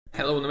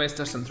Hello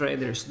investors and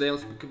traders, today I'll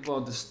speak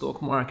about the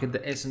stock market,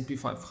 the S&P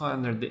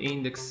 500, the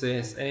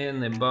indexes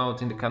and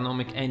about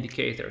economic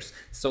indicators.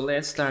 So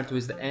let's start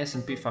with the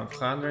S&P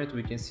 500.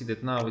 We can see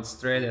that now it's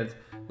traded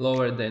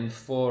lower than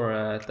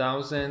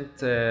 4,000.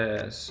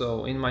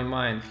 So in my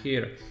mind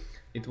here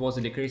it was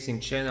a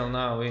decreasing channel,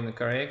 now in a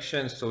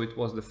correction. So it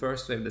was the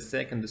first wave, the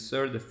second, the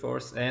third, the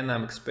fourth, and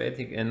I'm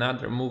expecting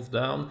another move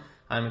down.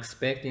 I'm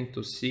expecting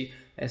to see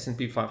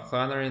S&P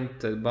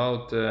 500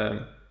 about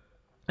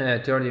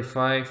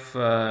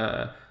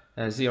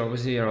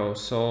 35.00.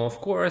 So of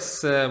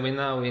course we're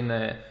now in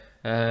a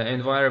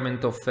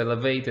environment of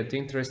elevated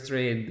interest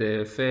rate.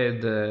 The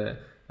Fed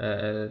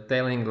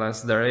telling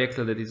us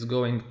directly that it's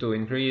going to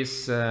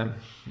increase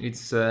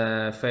its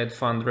Fed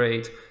fund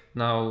rate.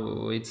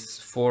 Now it's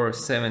for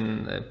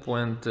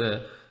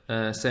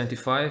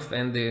 7.75,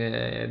 and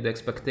the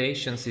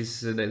expectations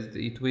is that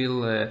it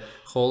will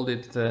hold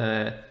it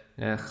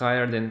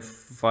higher than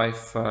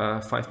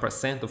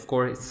 5%. Of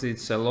course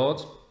it's a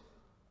lot.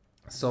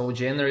 So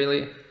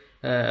generally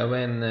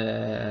when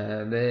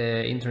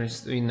the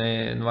interest in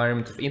the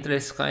environment of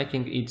interest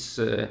hiking, it's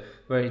a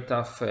very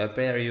tough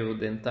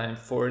period and time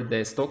for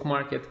the stock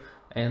market,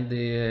 and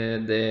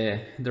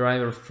the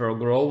driver for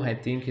growth, I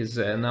think, is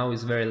now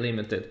is very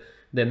limited.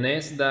 The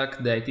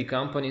Nasdaq, the IT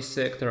company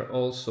sector,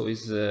 also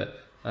is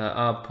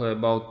up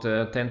about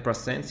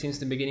 10% since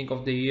the beginning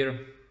of the year.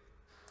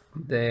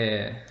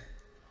 The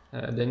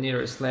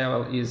nearest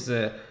level is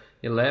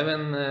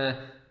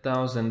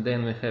 11,000,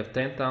 then we have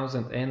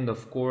 10,000, and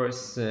of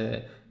course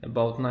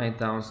about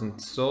 9,000.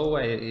 So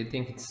I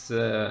think it's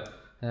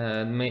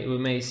we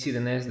may see the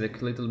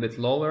Nasdaq a little bit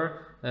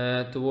lower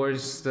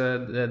towards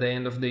the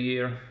end of the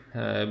year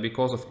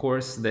because of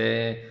course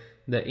the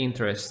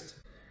interest.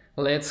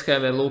 Let's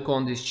have a look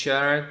on this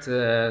chart.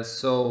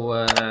 It's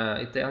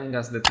telling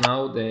us that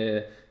now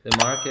the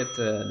market,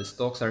 the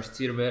stocks are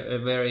still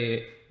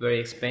very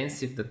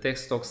expensive. The tech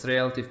stocks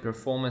relative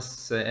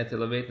performance at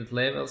elevated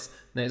levels.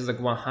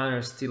 Nasdaq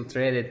 100 still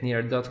traded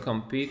near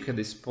dot-com peak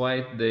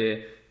despite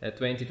the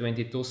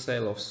 2022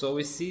 sell-off. So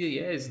we see,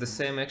 yeah, it's the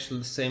same, actually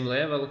the same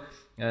level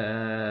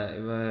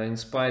in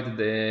spite of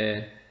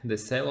the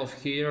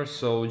sell-off here.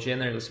 So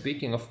generally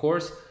speaking, of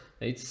course,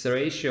 its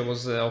ratio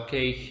was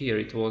okay here.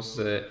 It was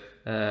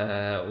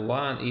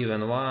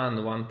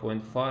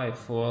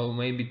 1.5, well,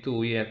 maybe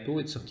 2. Yeah, 2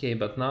 it's okay,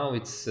 but now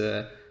it's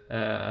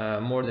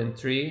more than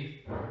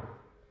 3,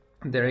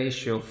 the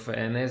ratio of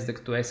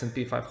Nasdaq to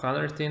S&P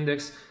 500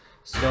 index.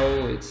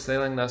 So it's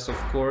telling us, of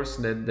course,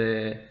 that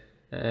the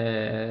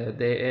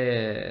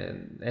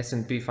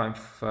S&P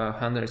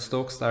 500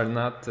 stocks are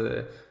not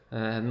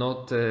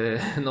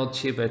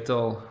cheap at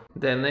all.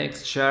 The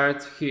next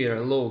chart here,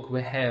 look,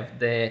 we have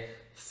the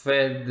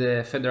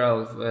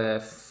federal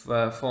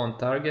fund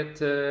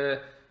target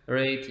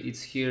rate.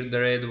 It's here,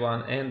 the red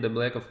one, and the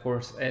black, of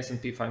course,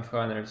 S&P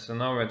 500. So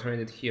now we're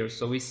traded here.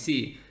 So we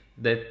see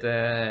that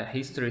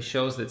history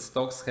shows that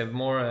stocks have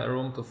more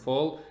room to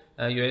fall.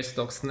 US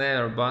stocks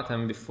never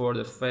bottom before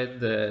the Fed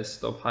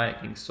stop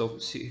hiking. So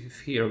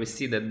here we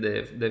see that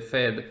the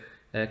Fed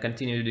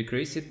continue to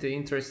decrease the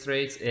interest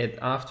rates, and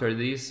after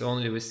this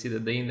only we see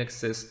that the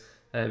indexes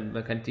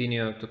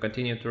continue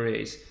to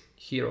raise.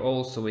 Here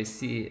also we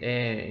see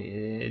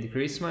a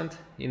decreasement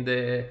in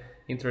the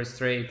interest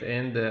rate,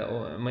 and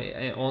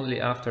only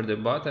after the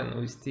bottom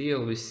we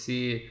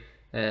see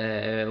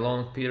a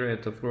long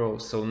period of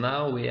growth. So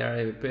now we are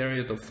in a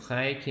period of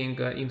hiking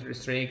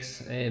interest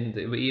rates, and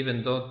we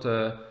even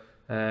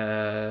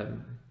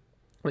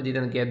we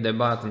didn't get the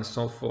bottom.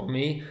 So for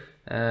me,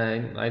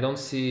 I don't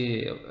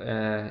see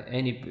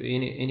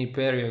any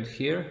period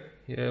here.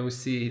 Here we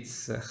see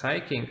it's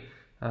hiking.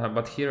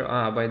 But here,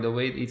 by the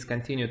way, it's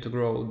continued to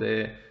grow,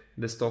 the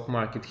stock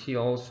market. Here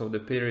also the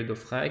period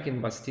of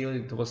hiking, but still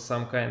it was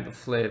some kind of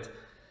flat.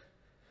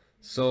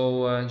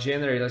 So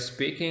generally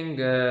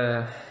speaking,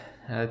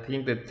 I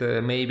think that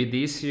maybe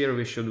this year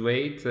we should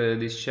wait.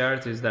 This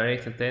chart is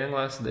directly telling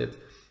us that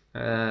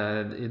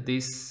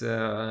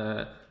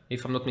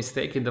if I'm not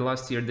mistaken, the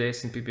last year the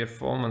S&P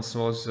performance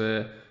was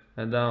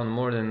down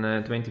more than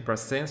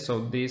 20%. So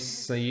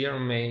this year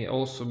may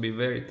also be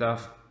very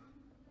tough.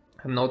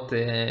 Not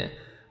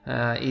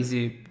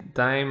easy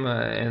time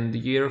and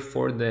year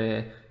for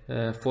the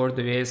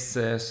US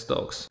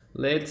stocks.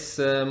 Let's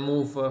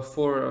move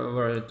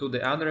forward to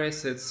the other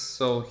assets.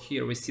 So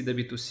here we see the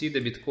B2C,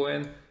 the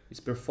Bitcoin. Its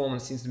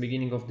performance since the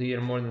beginning of the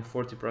year more than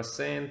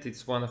 40%.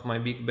 It's one of my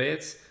big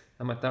bets.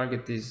 My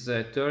target is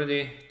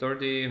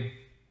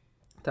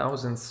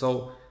 30,000.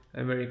 So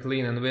a very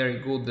clean and very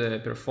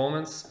good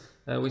performance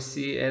we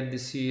see at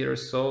this year.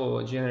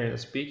 So generally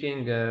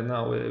speaking,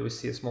 now we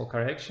see a small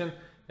correction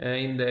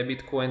in the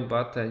Bitcoin,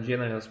 but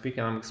generally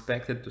speaking, I'm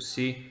expected to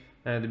see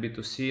the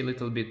B2C a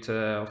little bit,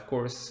 of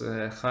course,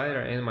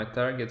 higher, and my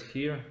target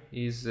here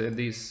is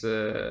these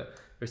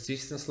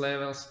resistance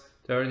levels,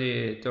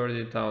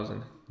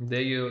 30,000.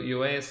 The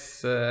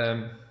US,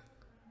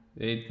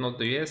 it's not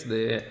the US,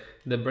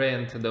 the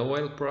Brent, the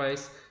oil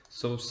price.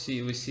 So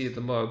we see it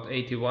about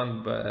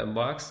 81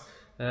 bucks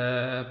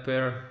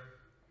per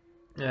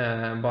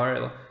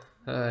barrel.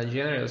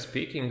 Generally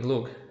speaking,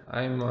 look,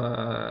 I'm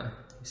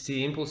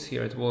see impulse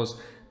here. It was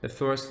the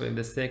first wave,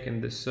 the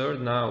second, the third.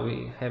 Now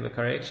we have a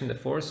correction, the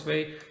fourth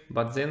wave,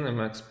 but then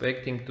I'm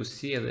expecting to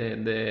see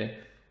the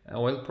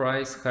oil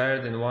price higher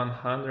than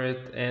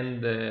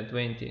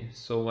 120.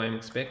 So I'm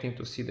expecting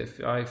to see the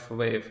five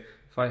wave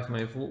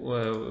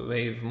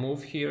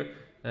move here.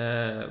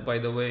 By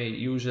the way,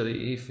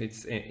 usually if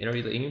it's a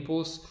real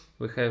impulse,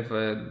 we have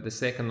the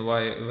second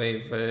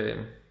wave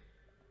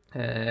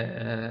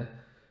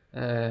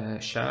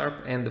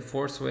sharp, and the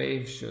fourth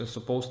wave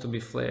supposed to be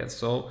flat.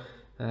 So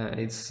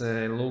it's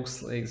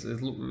looks like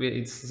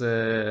it's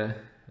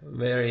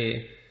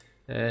very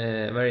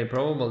very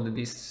probable that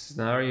this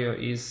scenario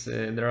is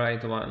the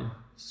right one.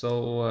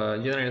 So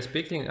generally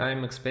speaking,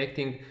 I'm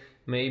expecting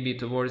maybe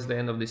towards the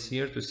end of this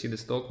year to see the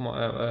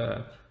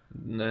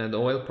the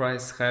oil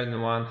price higher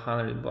than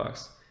 100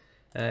 bucks.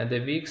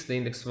 The VIX, the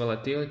index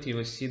volatility,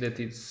 we see that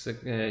it's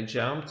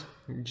jumped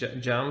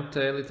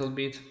a little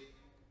bit.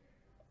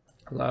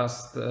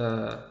 Last,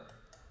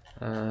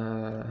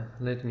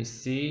 let me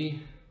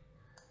see.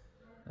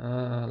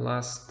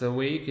 Last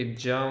week it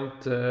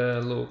jumped,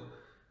 look,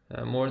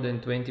 more than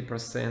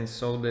 20%.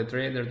 So the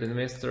traders, the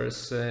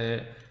investors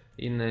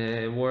in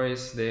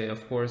worries,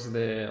 of course,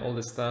 all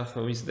the stuff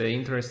with the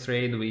interest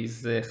rate,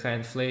 with the high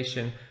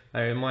inflation.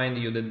 I remind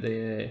you that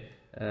the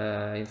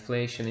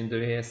inflation in the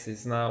US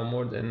is now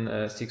more than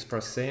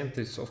 6%.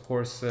 It's, of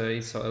course,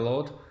 it's a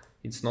lot.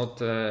 It's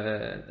not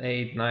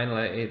 8, 9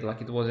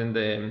 like it was in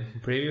the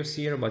previous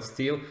year, but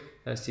still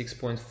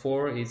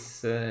 6.4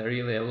 is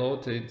really a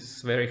lot.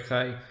 It's very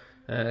high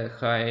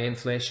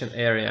inflation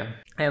area.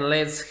 And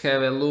let's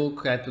have a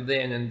look at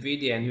today on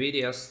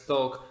Nvidia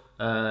stock.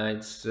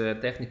 It's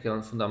technical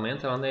and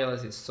fundamental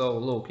analysis. So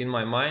look, in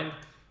my mind,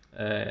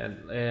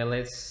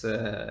 let's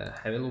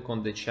have a look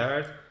on the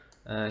chart.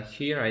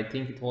 Here I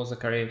think it was a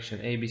correction,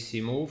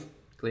 ABC move,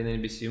 clean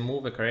ABC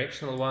move, a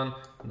correctional one.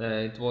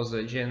 It was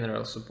a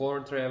general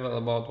support level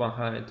about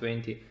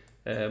 120.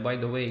 By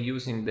the way,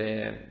 using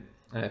the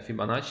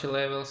Fibonacci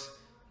levels,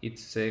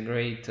 it's a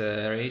great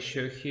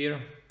ratio here.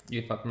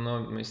 If I'm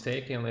not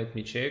mistaken, let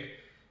me check.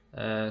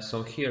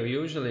 So here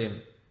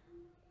usually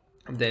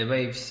the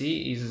wave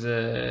C is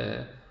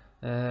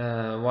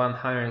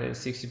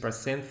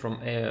 160%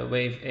 from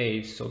wave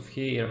A. So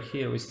here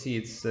we see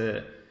it's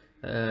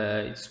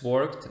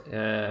worked,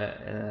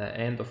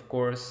 and of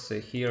course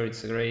here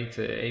it's a great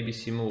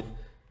ABC move,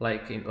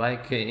 like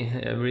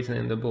written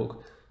in the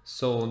book.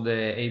 So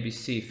the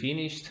ABC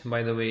finished.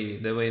 By the way,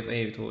 the wave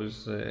A, it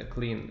was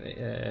clean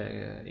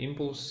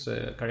impulse,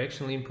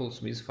 correctional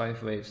impulse with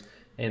 5 waves,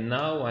 and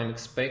now I'm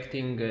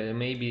expecting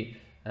maybe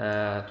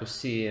to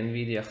see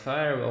Nvidia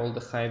higher. All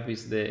the hype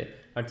is the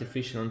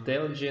artificial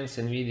intelligence.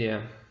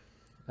 Nvidia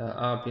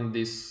up in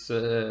this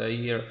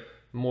year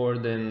more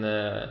than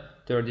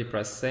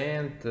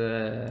 30%.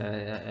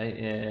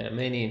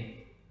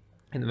 Many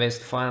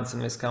invest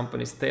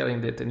companies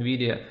telling that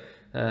Nvidia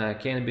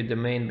can be the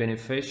main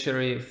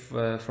beneficiary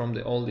from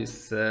all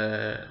this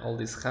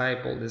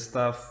hype, all this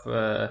stuff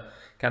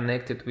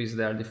connected with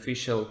the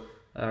artificial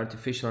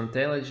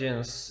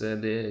intelligence,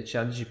 the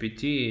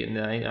ChatGPT, and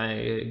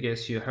I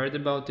guess you heard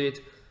about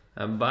it.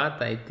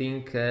 But I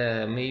think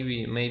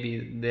maybe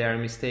they are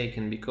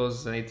mistaken,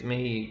 because it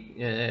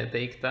may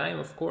take time,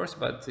 of course,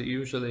 but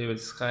usually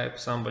with hype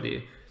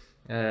somebody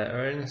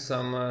earns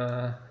some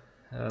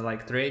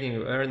like trading,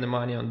 earn the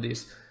money on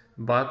this.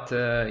 But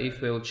if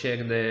we'll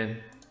check the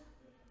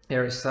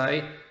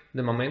RSI,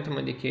 the momentum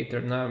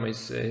indicator now is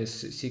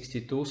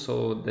 62.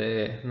 So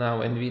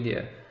now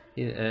Nvidia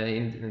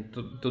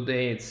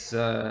today it's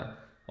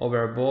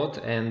overbought,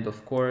 and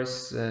of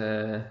course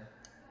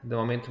the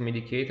momentum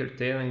indicator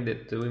telling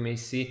that we may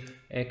see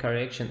a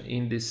correction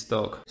in this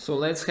stock. So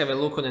let's have a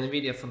look on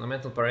Nvidia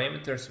fundamental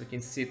parameters. We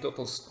can see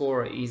total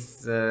score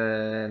is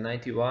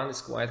 91,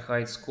 it's quite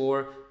high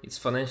score. Its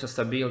financial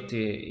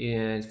stability,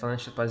 its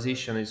financial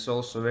position is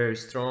also very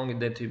strong.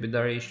 Debt to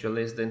EBITDA ratio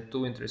less than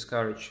 2, interest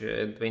coverage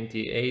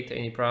 28.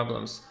 Any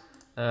problems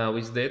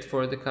with that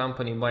for the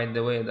company? By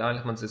the way, the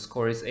Alchemans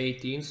score is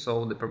 18,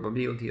 so the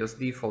probability of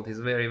default is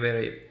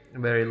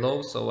very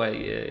low. So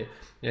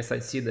yes, I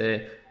see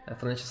the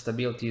financial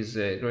stability is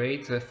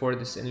great for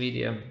this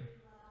Nvidia.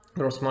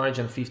 Gross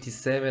margin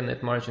 57,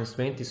 net margins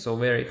 20, so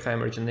very high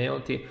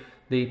marginality.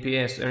 The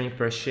EPS, earning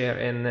per share,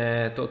 and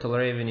total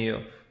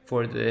revenue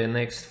for the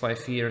next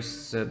 5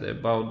 years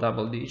about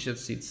double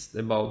digits. It's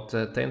about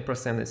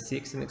 10% and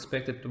 16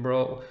 expected to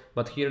grow.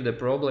 But here the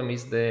problem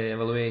is the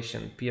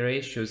evaluation. P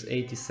ratio is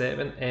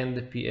 87 and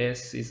the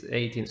PS is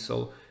 18.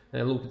 So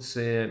look, it's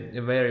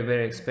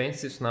very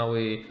expensive. Now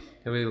we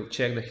will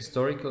check the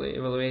historical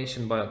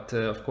evaluation, but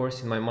of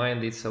course in my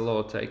mind it's a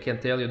lot. I can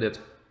tell you that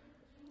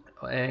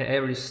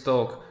every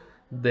stock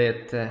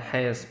that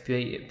has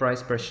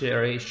price per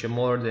share ratio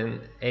more than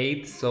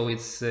 8, so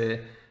it's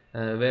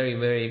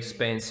very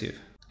expensive.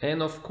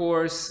 And of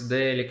course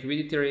the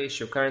liquidity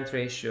ratio, current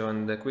ratio,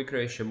 and the quick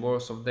ratio,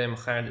 both of them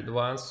higher than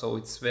 1, so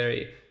it's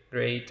very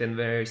great and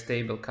very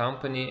stable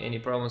company. Any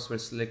problems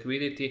with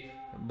liquidity,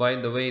 By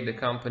the way, the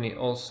company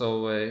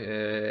also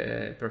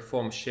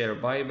performed share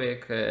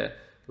buyback.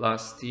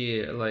 Last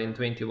year, like in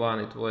 21,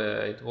 it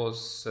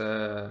was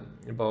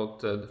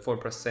about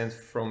 4%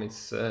 from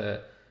its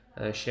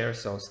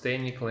shares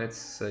outstanding.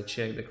 Let's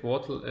check the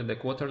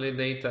quarterly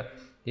data.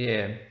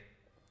 Yeah,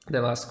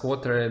 the last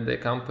quarter, the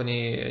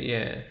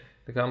company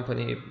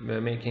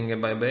making a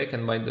buyback,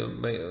 and by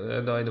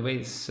the way,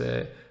 its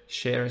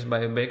shares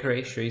buyback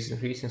ratio is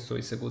increasing, so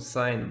it's a good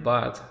sign.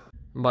 But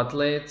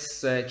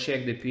let's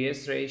check the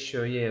PS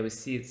ratio. Yeah, we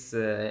see it's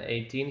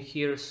 18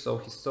 here. So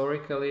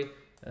historically,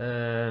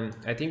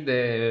 I think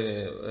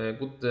the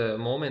good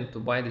moment to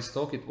buy the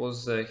stock, it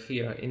was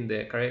here in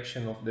the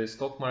correction of the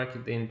stock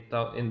market in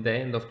the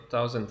end of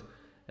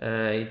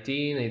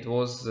 2018. It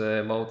was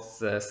about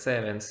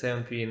 7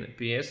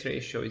 PS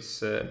ratio.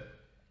 It's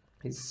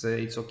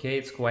okay.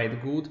 It's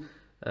quite good.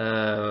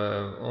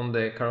 On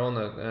the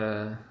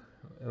corona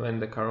when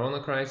the corona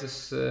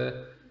crisis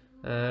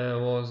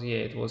was, yeah,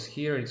 it was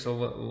here. It's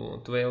over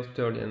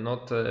 12.30, and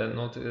not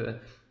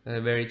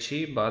very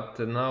cheap, but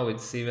now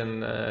it's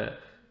even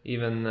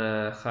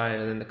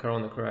higher than the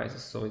corona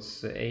crisis, so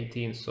it's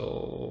 18.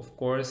 So of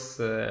course,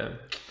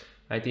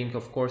 I think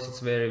of course it's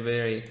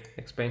very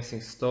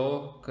expensive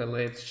stock.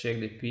 Let's check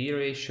the P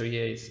ratio.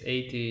 Yeah, it's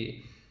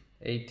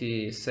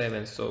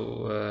 87,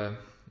 so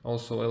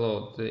also a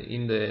lot.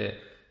 In the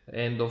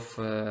end of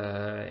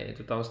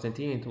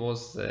 2018 it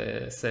was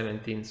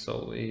 17,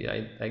 so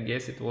I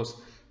guess it was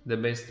the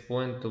best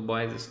point to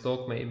buy the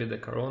stock. Maybe the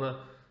corona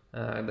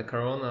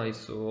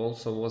is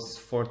also was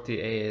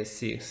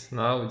 46.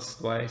 Now it's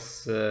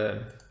twice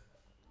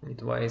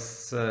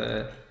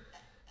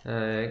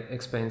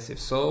expensive.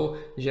 So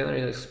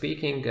generally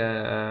speaking,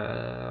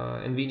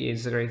 Nvidia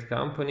is a great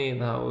company.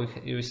 Now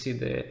you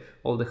see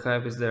all the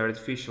hype is the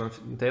artificial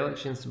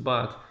intelligence,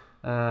 but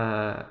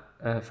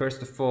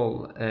first of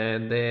all,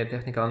 the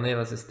technical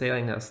analysis is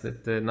telling us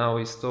that now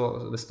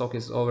the stock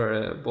is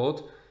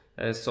overbought.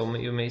 So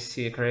you may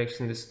see a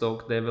correction in the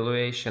stock, the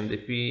evaluation, the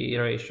PE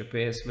ratio,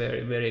 PS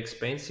very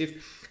expensive.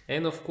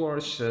 And of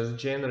course,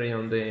 generally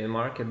on the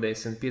market, the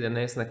S&P, the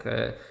Nasdaq,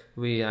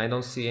 I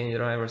don't see any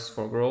drivers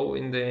for growth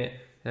in the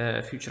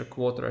future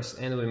quarters,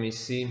 and we may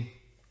see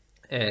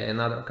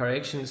another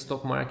correction in the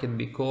stock market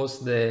because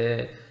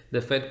the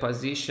Fed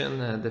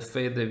position, the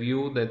Fed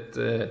view that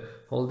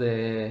all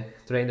the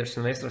traders,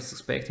 investors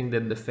expecting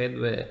that the Fed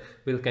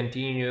will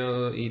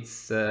continue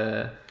its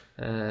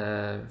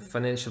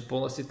financial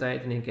policy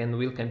tightening and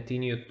will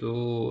continue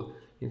to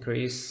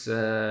increase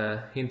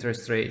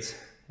interest rates.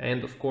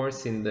 And of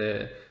course, in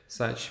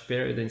such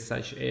period, in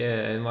such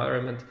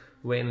environment,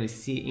 when we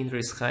see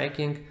interest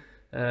hiking,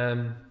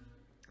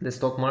 the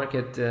stock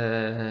market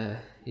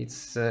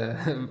it's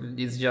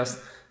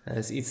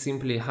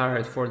simply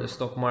hard for the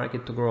stock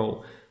market to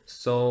grow.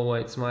 So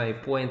it's my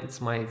point, it's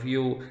my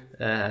view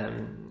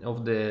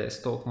of the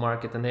stock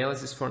market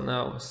analysis for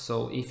now.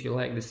 So if you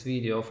like this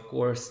video, of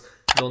course,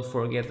 don't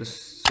forget to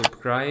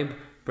subscribe,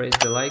 press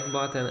the like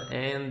button,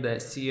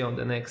 and see you on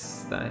the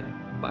next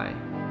time.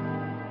 Bye.